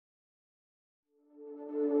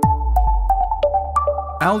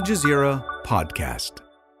Al Jazeera Podcast.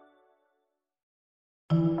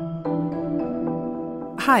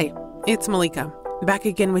 Hi, it's Malika, back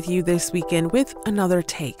again with you this weekend with another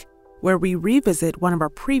take, where we revisit one of our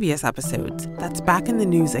previous episodes that's back in the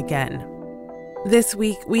news again. This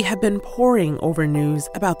week, we have been poring over news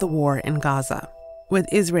about the war in Gaza. With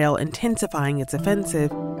Israel intensifying its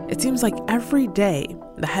offensive, it seems like every day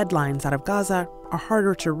the headlines out of Gaza are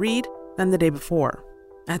harder to read than the day before.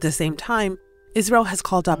 At the same time, Israel has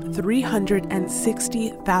called up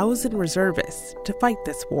 360,000 reservists to fight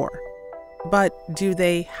this war. But do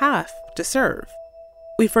they have to serve?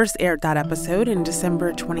 We first aired that episode in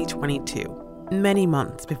December 2022, many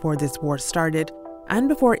months before this war started and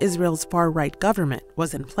before Israel's far-right government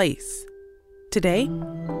was in place. Today,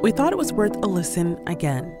 we thought it was worth a listen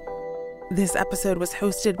again. This episode was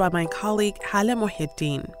hosted by my colleague Hala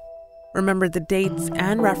Mohyeddin. Remember, the dates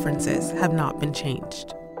and references have not been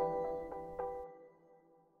changed.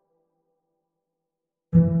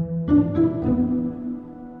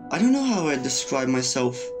 I don't know how I describe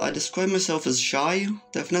myself. I describe myself as shy,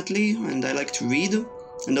 definitely, and I like to read,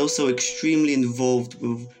 and also extremely involved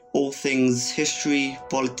with all things history,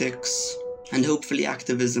 politics, and hopefully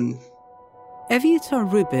activism.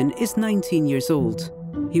 Eviatar Rubin is 19 years old.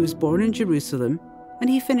 He was born in Jerusalem, and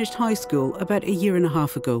he finished high school about a year and a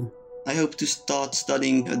half ago. I hope to start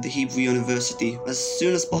studying at the Hebrew University as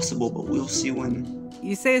soon as possible, but we'll see when.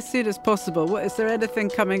 You say as soon as possible. Is there anything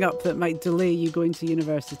coming up that might delay you going to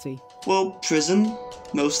university? Well, prison,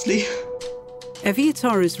 mostly.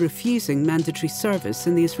 Eviatar is refusing mandatory service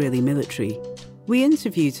in the Israeli military. We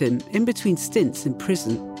interviewed him in between stints in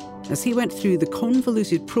prison as he went through the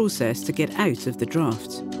convoluted process to get out of the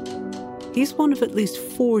draft. He's one of at least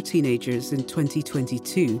 4 teenagers in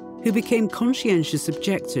 2022 who became conscientious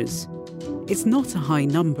objectors. It's not a high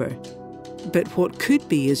number. But what could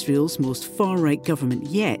be Israel's most far-right government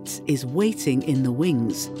yet is waiting in the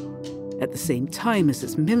wings, at the same time as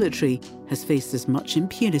its military has faced as much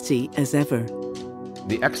impunity as ever.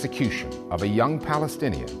 The execution of a young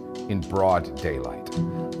Palestinian in broad daylight.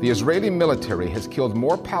 The Israeli military has killed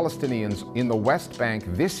more Palestinians in the West Bank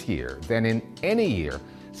this year than in any year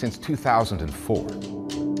since 2004.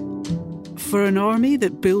 For an army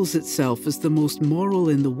that bills itself as the most moral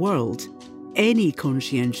in the world, any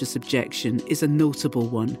conscientious objection is a notable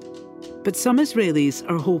one. But some Israelis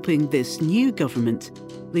are hoping this new government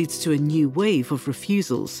leads to a new wave of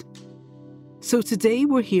refusals. So today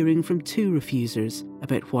we're hearing from 2 refusers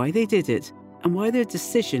about why they did it and why their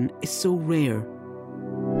decision is so rare.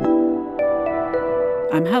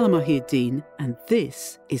 I'm Hala Mohyeddin, and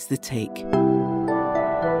this is The Take.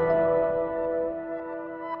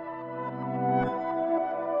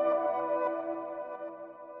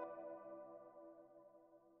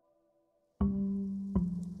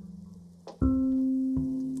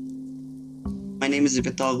 My name is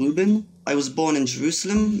Eviatar Rubin. I was born in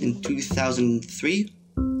Jerusalem in 2003.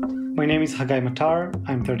 My name is Hagai Matar.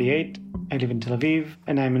 I'm 38. I live in Tel Aviv,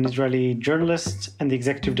 and I'm an Israeli journalist and the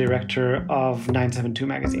executive director of 972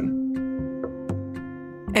 magazine.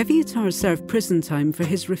 Eviatar served prison time for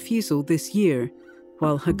his refusal this year,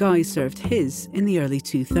 while Hagai served his in the early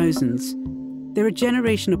 2000s. They're a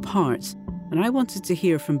generation apart, and I wanted to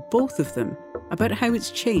hear from both of them about how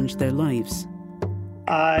it's changed their lives.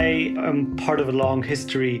 I am part of a long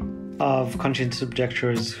history of conscientious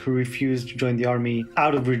objectors who refused to join the army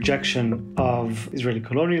out of rejection of Israeli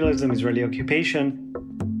colonialism, Israeli occupation.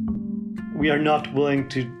 We are not willing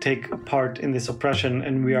to take part in this oppression,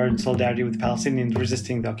 and we are in solidarity with the Palestinians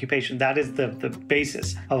resisting the occupation. That is the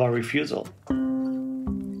basis of our refusal.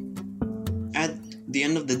 At the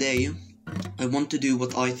end of the day, I want to do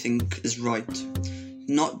what I think is right.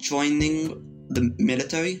 Not joining the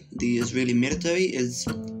military, the Israeli military, is,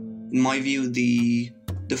 in my view, the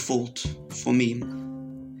default for me.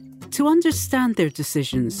 To understand their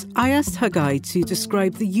decisions, I asked Hagai to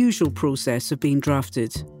describe the usual process of being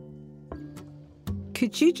drafted.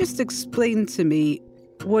 Could you just explain to me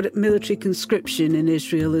what military conscription in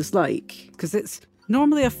Israel is like? Because it's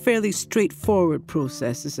normally a fairly straightforward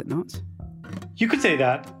process, is it not? You could say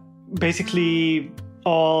that. Basically,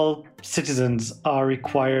 all citizens are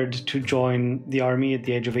required to join the army at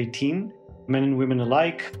the age of 18, men and women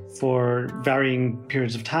alike, for varying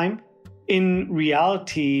periods of time. In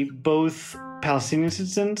reality, both Palestinian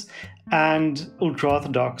citizens and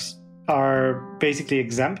ultra-Orthodox are basically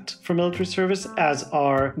exempt from military service, as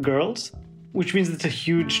are girls, which means that a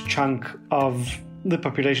huge chunk of the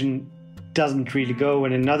population doesn't really go,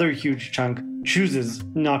 and another huge chunk chooses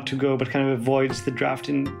not to go but kind of avoids the draft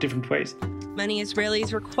in different ways. Many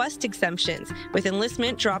Israelis request exemptions, with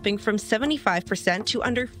enlistment dropping from 75% to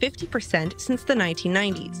under 50% since the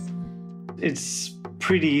 1990s. It's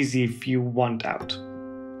pretty easy if you want out.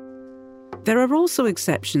 There are also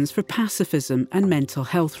exceptions for pacifism and mental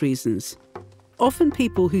health reasons. Often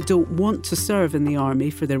people who don't want to serve in the army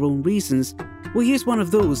for their own reasons will use one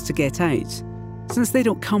of those to get out, since they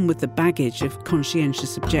don't come with the baggage of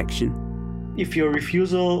conscientious objection. If your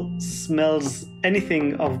refusal smells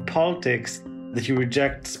anything of politics, that you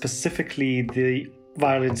reject specifically the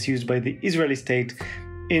violence used by the Israeli state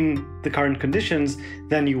in the current conditions,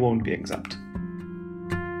 then you won't be exempt.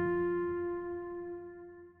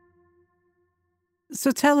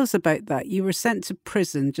 So tell us about that. You were sent to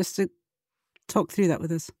prison. Just to talk through that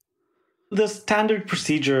with us. The standard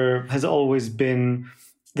procedure has always been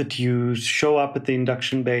that you show up at the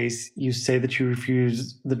induction base, you say that you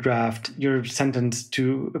refuse the draft, you're sentenced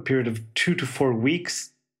to a period of 2 to 4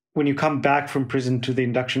 weeks. When you come back from prison to the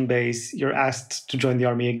induction base, you're asked to join the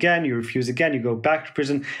army again, you refuse again, you go back to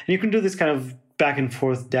prison, and you can do this kind of back and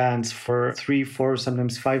forth dance for 3, 4,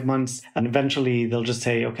 sometimes 5 months, and eventually they'll just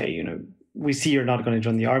say, okay, we see you're not going to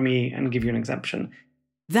join the army and give you an exemption.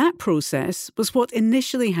 That process was what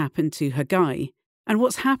initially happened to Haggai and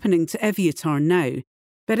what's happening to Eviatar now.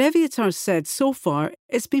 But Eviatar said so far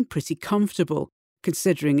it's been pretty comfortable,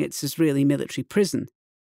 considering it's Israeli military prison,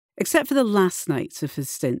 except for the last night of his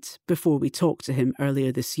stint before we talked to him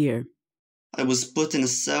earlier this year. I was put in a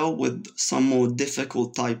cell with some more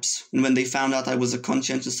difficult types. And when they found out I was a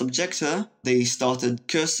conscientious objector, they started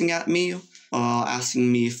cursing at me,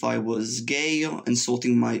 asking me if I was gay,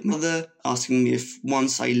 insulting my mother, asking me if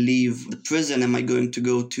once I leave the prison, am I going to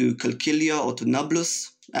go to Qalqilia or to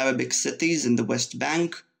Nablus, Arabic cities in the West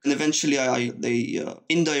Bank. And eventually they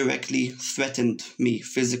indirectly threatened me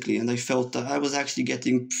physically, and I felt that I was actually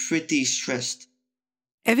getting pretty stressed.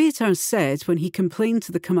 Eviatar said when he complained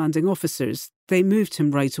to the commanding officers, they moved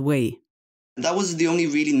him right away. That was the only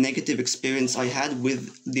really negative experience I had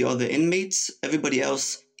with the other inmates. Everybody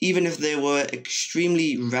else, even if they were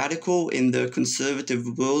extremely radical in their conservative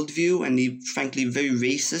worldview and frankly very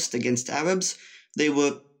racist against Arabs, they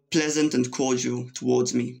were pleasant and cordial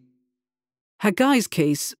towards me. Haggai's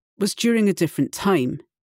case was during a different time.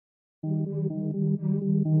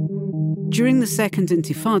 During the Second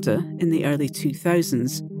Intifada in the early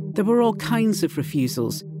 2000s, there were all kinds of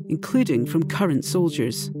refusals, including from current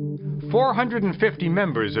soldiers. 450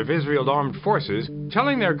 members of Israel's armed forces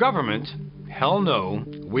telling their government, hell no,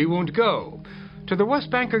 we won't go. To the West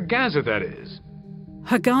Bank or Gaza, that is.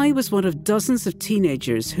 Haggai was one of dozens of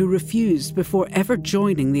teenagers who refused before ever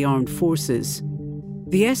joining the armed forces.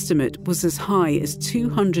 The estimate was as high as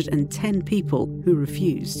 210 people who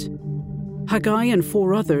refused. Haggai and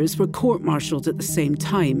 4 others were court-martialed at the same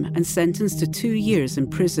time and sentenced to 2 years in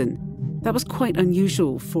prison. That was quite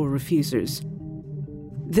unusual for refusers.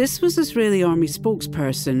 This was Israeli Army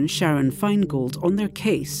spokesperson Sharon Feingold on their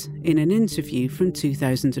case in an interview from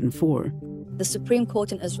 2004. The Supreme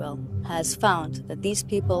Court in Israel has found that these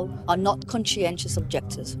people are not conscientious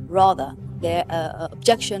objectors. Rather, their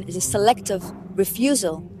objection is a selective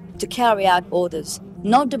refusal to carry out orders.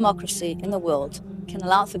 No democracy in the world can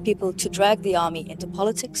allow for people to drag the army into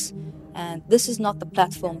politics, and this is not the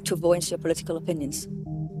platform to voice your political opinions.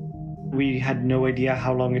 We had no idea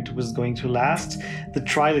how long it was going to last. The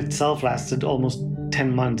trial itself lasted almost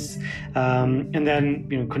 10 months. And then,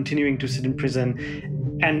 continuing to sit in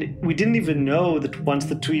prison. And we didn't even know that once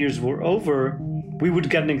the 2 years were over, we would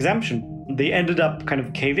get an exemption. They ended up kind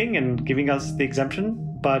of caving and giving us the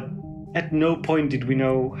exemption, but at no point did we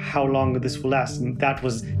know how long this will last. And that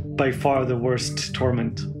was by far the worst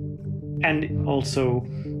torment. And also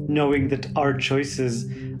knowing that our choices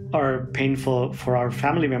are painful for our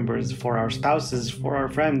family members, for our spouses, for our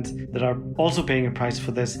friends that are also paying a price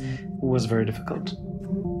for this was very difficult.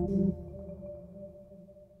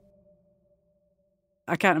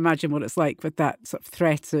 I can't imagine what it's like with that sort of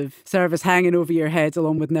threat of service hanging over your head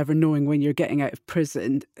along with never knowing when you're getting out of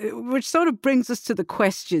prison, which sort of brings us to the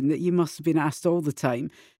question that you must have been asked all the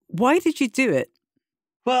time. Why did you do it?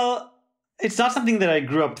 Well, it's not something that I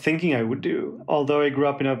grew up thinking I would do, although I grew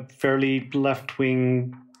up in a fairly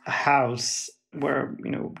left-wing house where,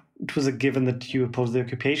 it was a given that you oppose the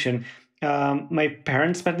occupation. My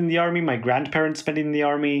parents spent in the army, my grandparents spent in the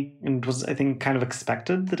army, and it was, I think, kind of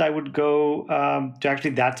expected that I would go to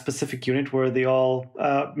actually that specific unit where they all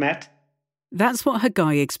met. That's what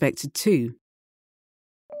Haggai expected too.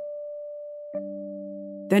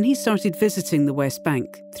 Then he started visiting the West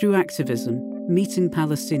Bank through activism, meeting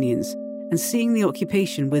Palestinians, and seeing the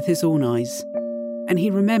occupation with his own eyes. And he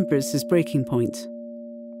remembers his breaking point.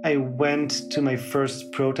 I went to my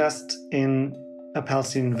first protest in a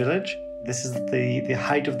Palestinian village. This is the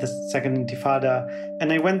height of the Second Intifada.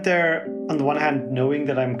 And I went there, on the one hand, knowing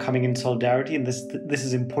that I'm coming in solidarity and this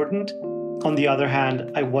is important. On the other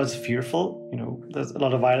hand, I was fearful. There's a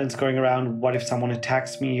lot of violence going around. What if someone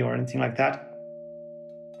attacks me or anything like that?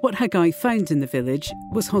 What Haggai found in the village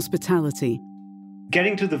was hospitality.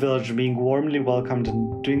 Getting to the village and being warmly welcomed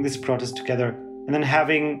and doing this protest together, and then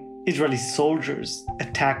having Israeli soldiers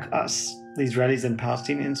attack us, the Israelis and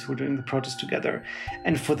Palestinians who were doing the protest together.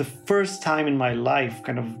 And for the first time in my life,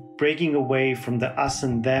 kind of breaking away from the us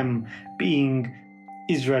and them being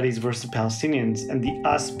Israelis versus Palestinians, and the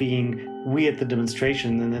us being we at the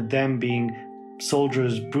demonstration and the them being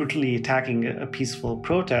soldiers brutally attacking a peaceful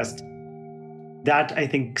protest. That, I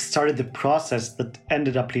think, started the process that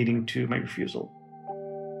ended up leading to my refusal.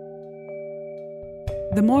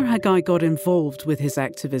 The more Haggai got involved with his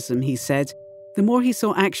activism, he said, the more he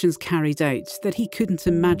saw actions carried out that he couldn't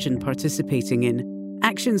imagine participating in,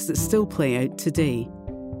 actions that still play out today.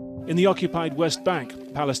 In the occupied West Bank,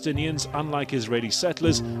 Palestinians, unlike Israeli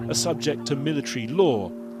settlers, are subject to military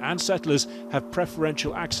law, and settlers have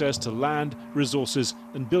preferential access to land, resources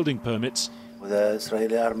and building permits. The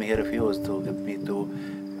Israeli army refused to give me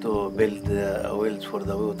to build wells for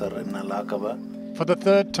the water in Al-Aqaba. For the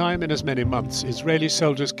third time in as many months, Israeli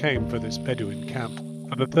soldiers came for this Bedouin camp.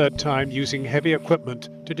 For the third time, using heavy equipment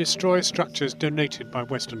to destroy structures donated by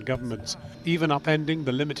Western governments, even upending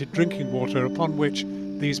the limited drinking water upon which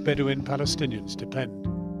these Bedouin Palestinians depend.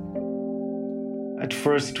 At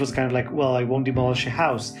first, it was kind of like, well, I won't demolish a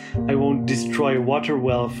house. I won't destroy a water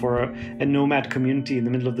well for a nomad community in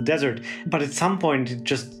the middle of the desert. But at some point, it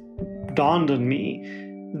just dawned on me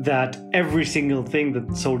that every single thing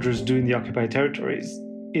that soldiers do in the occupied territories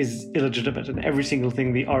is illegitimate, and every single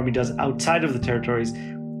thing the army does outside of the territories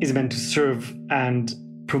is meant to serve and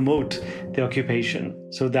promote the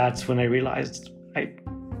occupation. So that's when I realized I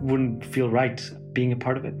wouldn't feel right being a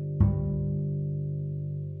part of it.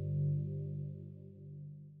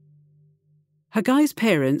 Haggai's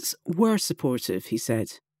parents were supportive, he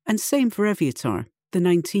said, and same for Eviatar, the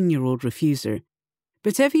 19-year-old refuser.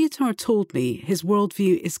 But Eviatar told me his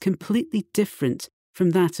worldview is completely different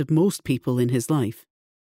from that of most people in his life.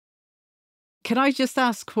 Can I just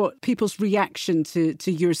ask what people's reaction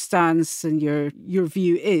to your stance and your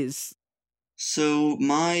view is? So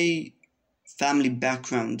my family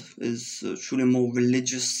background is truly a more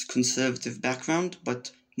religious, conservative background,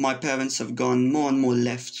 but my parents have gone more and more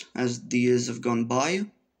left as the years have gone by.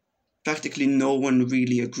 Practically no one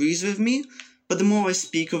really agrees with me, but the more I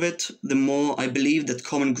speak of it, the more I believe that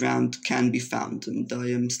common ground can be found, and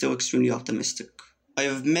I am still extremely optimistic. I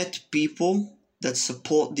have met people that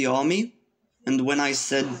support the army, and when I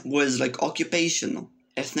said words like occupation,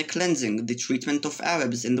 ethnic cleansing, the treatment of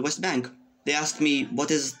Arabs in the West Bank, they asked me,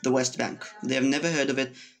 what is the West Bank? They have never heard of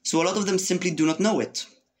it, so a lot of them simply do not know it.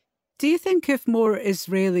 Do you think if more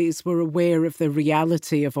Israelis were aware of the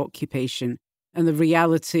reality of occupation and the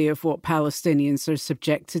reality of what Palestinians are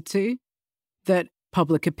subjected to, that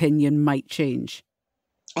public opinion might change?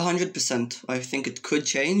 100%. I think it could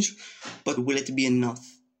change, but will it be enough?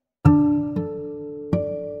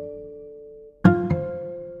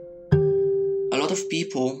 A lot of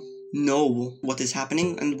people know what is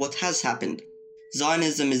happening and what has happened.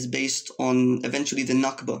 Zionism is based on eventually the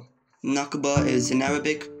Nakba. Nakba is in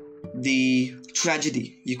Arabic the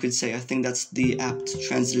tragedy, you could say. I think that's the apt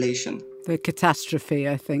translation. The catastrophe,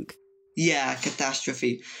 I think. Yeah,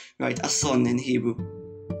 catastrophe. Right, Ason in Hebrew.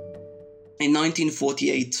 In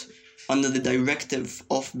 1948, under the directive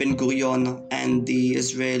of Ben-Gurion and the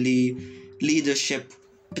Israeli leadership,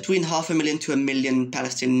 between 500,000 to 1 million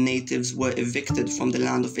Palestinian natives were evicted from the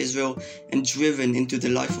land of Israel and driven into the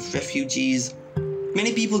life of refugees.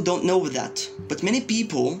 Many people don't know that, but many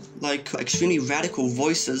people, like extremely radical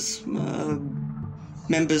voices,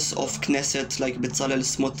 members of Knesset like Bezalel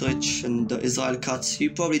Smotrich and Israel Katz, you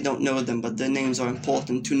probably don't know them, but their names are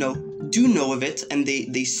important to know, do know of it, and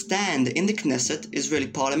they stand in the Knesset, Israeli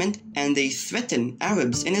parliament, and they threaten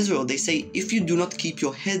Arabs in Israel. They say, if you do not keep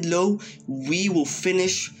your head low, we will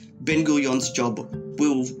finish Ben-Gurion's job. We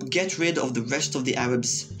will get rid of the rest of the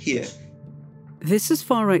Arabs here. This is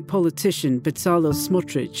far-right politician Bezalel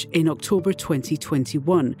Smotrich in October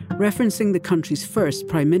 2021, referencing the country's first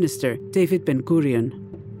Prime Minister, David Ben-Gurion.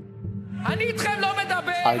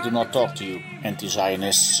 I do not talk to you,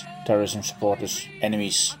 anti-Zionists, terrorism supporters,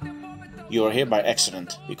 enemies. You are here by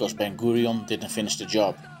accident, because Ben-Gurion didn't finish the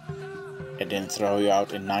job. and didn't throw you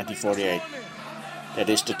out in 1948. That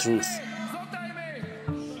is the truth.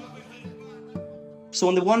 So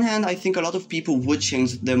on the one hand, I think a lot of people would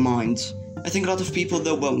change their minds I think a lot of people,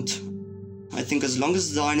 though, won't. I think as long as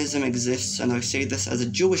Zionism exists, and I say this as a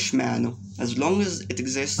Jewish man, as long as it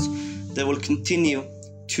exists, there will continue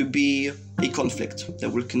to be a conflict. There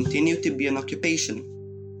will continue to be an occupation.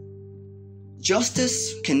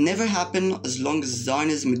 Justice can never happen as long as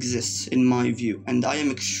Zionism exists, in my view, and I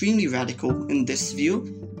am extremely radical in this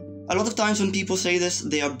view. A lot of times when people say this,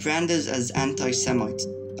 they are branded as anti-Semites.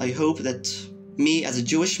 I hope that me, as a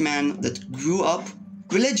Jewish man that grew up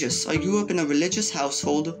religious, I grew up in a religious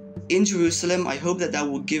household in Jerusalem, I hope that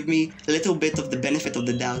will give me a little bit of the benefit of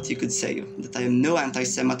the doubt, you could say, that I am no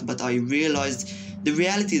anti-Semite, but I realized the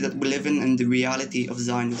reality that we live in and the reality of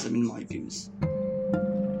Zionism in my views.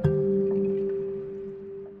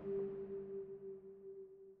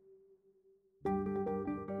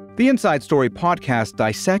 The Inside Story podcast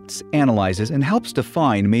dissects, analyzes, and helps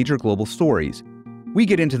define major global stories. We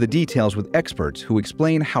get into the details with experts who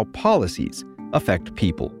explain how policies affect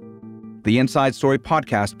people. The Inside Story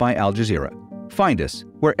podcast by Al Jazeera. Find us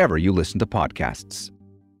wherever you listen to podcasts.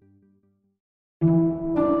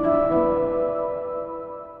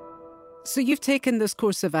 So you've taken this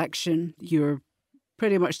course of action. You're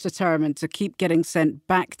pretty much determined to keep getting sent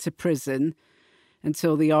back to prison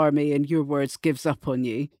until the army, in your words, gives up on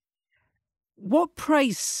you. What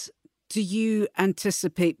price do you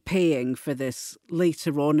anticipate paying for this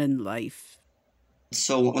later on in life?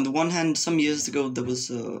 So on the one hand, some years ago, there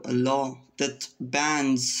was a law that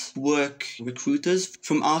bans work recruiters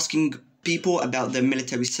from asking people about their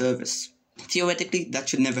military service. Theoretically, that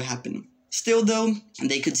should never happen. Still though,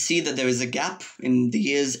 they could see that there is a gap in the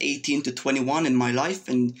years 18 to 21 in my life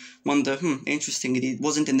and wonder, interesting, it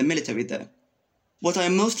wasn't in the military there. What I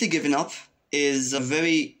am mostly giving up is a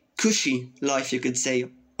very cushy life, you could say.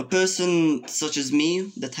 A person such as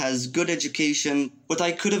me that has good education, what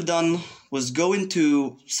I could have done was go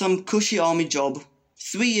into some cushy army job,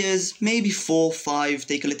 3 years, maybe 4, 5,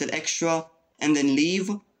 take a little extra, and then leave.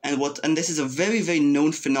 And this is a very, very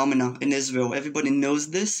known phenomenon in Israel. Everybody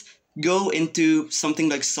knows this. Go into something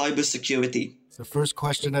like cybersecurity. The first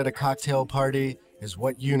question at a cocktail party is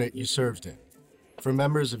what unit you served in. For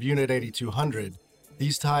members of Unit 8200,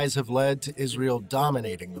 these ties have led to Israel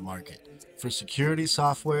dominating the market for security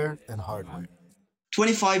software and hardware.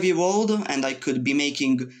 25-year-old, and I could be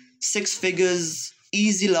making 6 figures,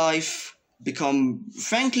 easy life, become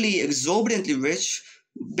frankly exorbitantly rich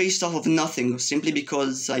based off of nothing, simply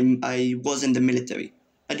because I was in the military.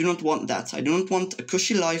 I do not want that. I do not want a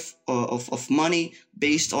cushy life of money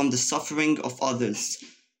based on the suffering of others.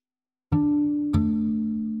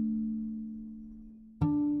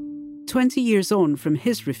 20 years on from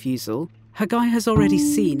his refusal, Haggai has already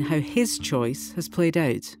seen how his choice has played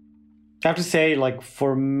out. I have to say,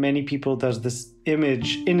 for many people, there's this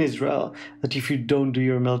image in Israel that if you don't do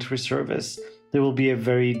your military service, there will be a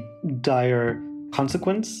very dire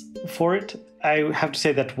consequence for it. I have to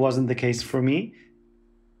say that wasn't the case for me.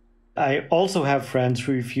 I also have friends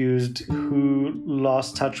who refused, who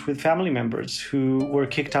lost touch with family members, who were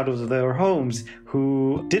kicked out of their homes,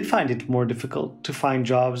 who did find it more difficult to find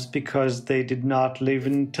jobs because they did not live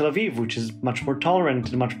in Tel Aviv, which is much more tolerant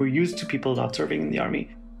and much more used to people not serving in the army.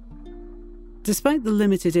 Despite the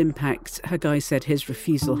limited impact Haggai said his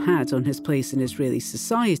refusal had on his place in Israeli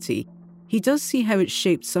society, he does see how it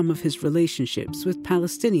shaped some of his relationships with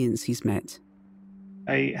Palestinians he's met.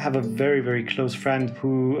 I have a very, very close friend,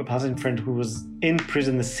 a Palestinian friend who was in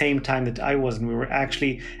prison the same time that I was, and we were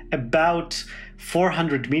actually about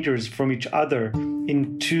 400 meters from each other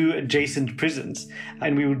in 2 adjacent prisons.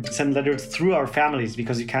 And we would send letters through our families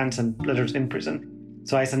because you can't send letters in prison.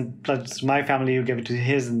 So I sent letters to my family, who gave it to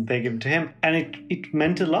his, and they gave it to him. And it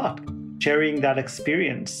meant a lot. Sharing that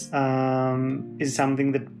experience is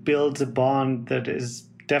something that builds a bond that is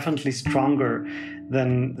definitely stronger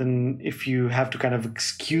than if you have to kind of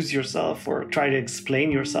excuse yourself or try to explain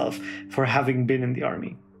yourself for having been in the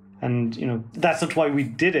army. And, that's not why we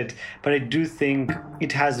did it, but I do think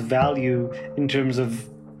it has value in terms of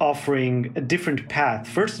offering a different path,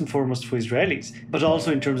 first and foremost for Israelis, but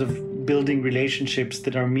also in terms of building relationships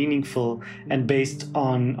that are meaningful and based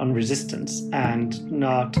on resistance and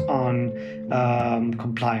not on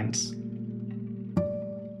compliance.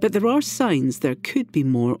 But there are signs there could be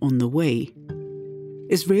more on the way.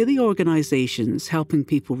 Israeli organisations helping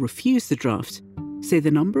people refuse the draft say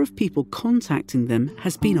the number of people contacting them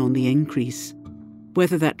has been on the increase.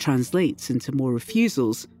 Whether that translates into more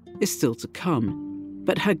refusals is still to come.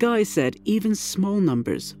 But Haggai said even small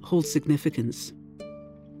numbers hold significance.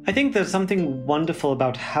 I think there's something wonderful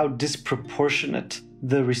about how disproportionate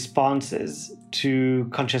the response is to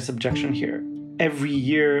conscientious objection here. Every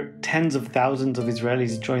year, tens of thousands of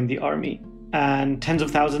Israelis join the army, and tens of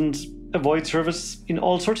thousands avoid service in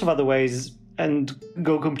all sorts of other ways and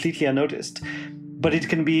go completely unnoticed. But it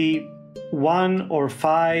can be 1 or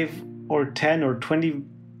 5 or 10 or 20,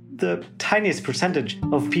 the tiniest percentage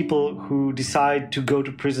of people who decide to go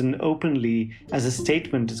to prison openly as a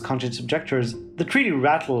statement as conscience objectors that really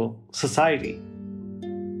rattle society.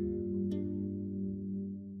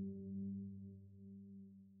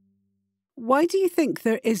 Why do you think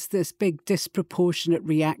there is this big disproportionate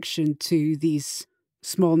reaction to these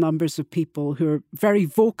small numbers of people who are very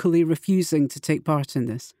vocally refusing to take part in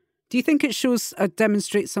this? Do you think it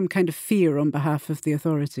demonstrates some kind of fear on behalf of the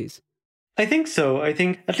authorities? I think so. I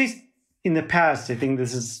think, at least in the past, I think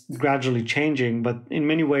this is gradually changing, but in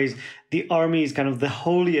many ways, the army is kind of the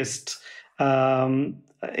holiest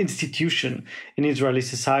institution in Israeli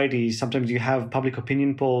society. Sometimes you have public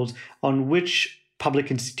opinion polls on which public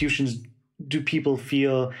institutions do people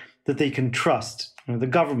feel that they can trust. The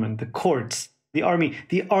government, the courts, the army.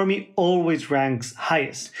 The army always ranks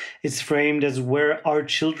highest. It's framed as where our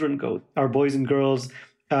children go, our boys and girls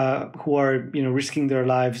who are, risking their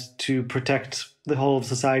lives to protect the whole of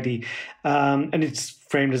society. And it's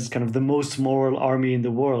framed as kind of the most moral army in the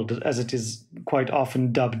world, as it is quite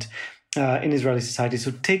often dubbed in Israeli society.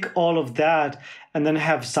 So take all of that and then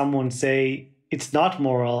have someone say, it's not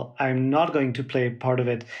moral, I'm not going to play a part of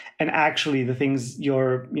it. And actually the things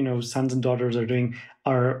your, sons and daughters are doing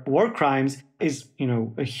are war crimes is,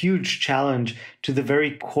 a huge challenge to the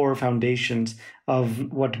very core foundations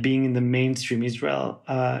of what being in the mainstream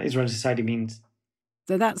Israeli society means.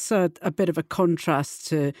 So that's a bit of a contrast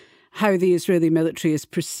to how the Israeli military is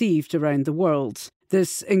perceived around the world.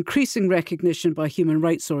 There's increasing recognition by human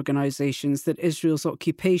rights organisations that Israel's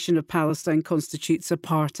occupation of Palestine constitutes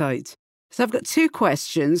apartheid. So I've got 2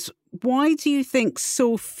 questions. Why do you think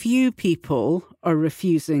so few people are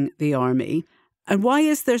refusing the army? And why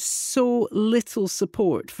is there so little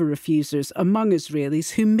support for refusers among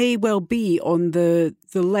Israelis who may well be on the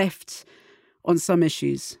left on some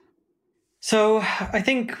issues? So I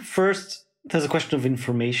think first there's a question of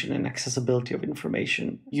information and accessibility of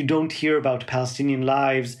information. You don't hear about Palestinian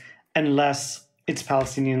lives unless it's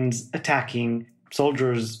Palestinians attacking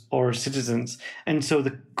soldiers or citizens. And so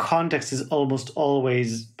the context is almost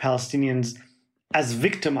always Palestinians as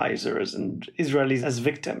victimizers and Israelis as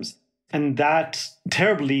victims. And that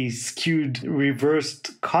terribly skewed,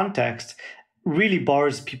 reversed context really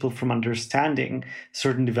bars people from understanding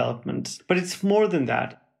certain developments. But it's more than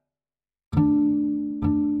that.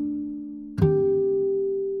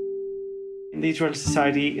 The Israeli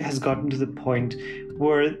society has gotten to the point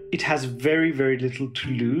where it has very, very little to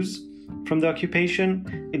lose from the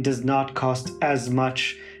occupation. It does not cost as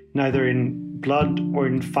much, neither in blood or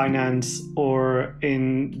in finance or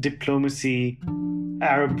in diplomacy.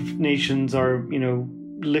 Arab nations are,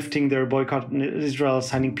 lifting their boycott in Israel,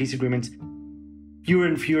 signing peace agreements. Fewer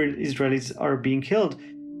and fewer Israelis are being killed,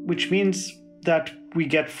 which means that we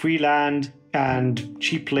get free land and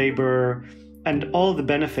cheap labor and all the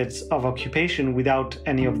benefits of occupation without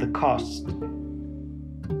any of the costs.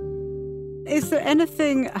 Is there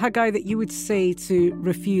anything, Haggai, that you would say to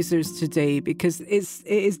refusers today? Because it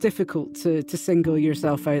is difficult to single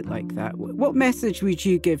yourself out like that. What message would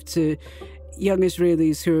you give to young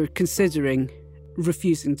Israelis who are considering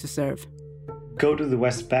refusing to serve? Go to the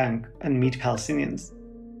West Bank and meet Palestinians.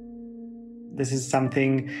 This is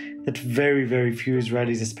something that very, very few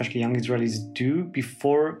Israelis, especially young Israelis, do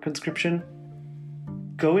before conscription.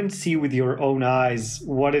 Go and see with your own eyes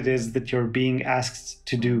what it is that you're being asked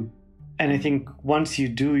to do. And I think once you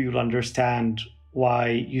do, you'll understand why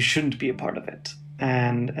you shouldn't be a part of it.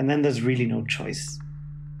 And then there's really no choice.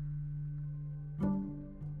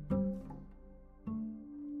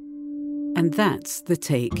 And that's The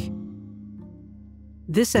Take.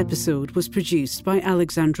 This episode was produced by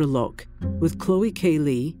Alexandra Locke, with Chloe K.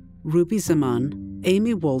 Lee, Ruby Zaman,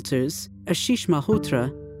 Amy Walters, Ashish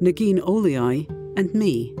Malhotra, Nagin Oliai, and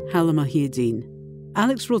me, Hala Mahieddine.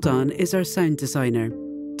 Alex Roldan is our sound designer.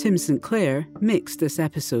 Tim St. Clair mixed this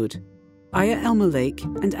episode. Aya El-Malek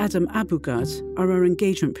and Adam Abugad are our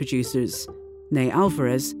engagement producers. Ney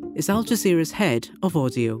Alvarez is Al Jazeera's head of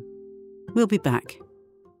audio. We'll be back.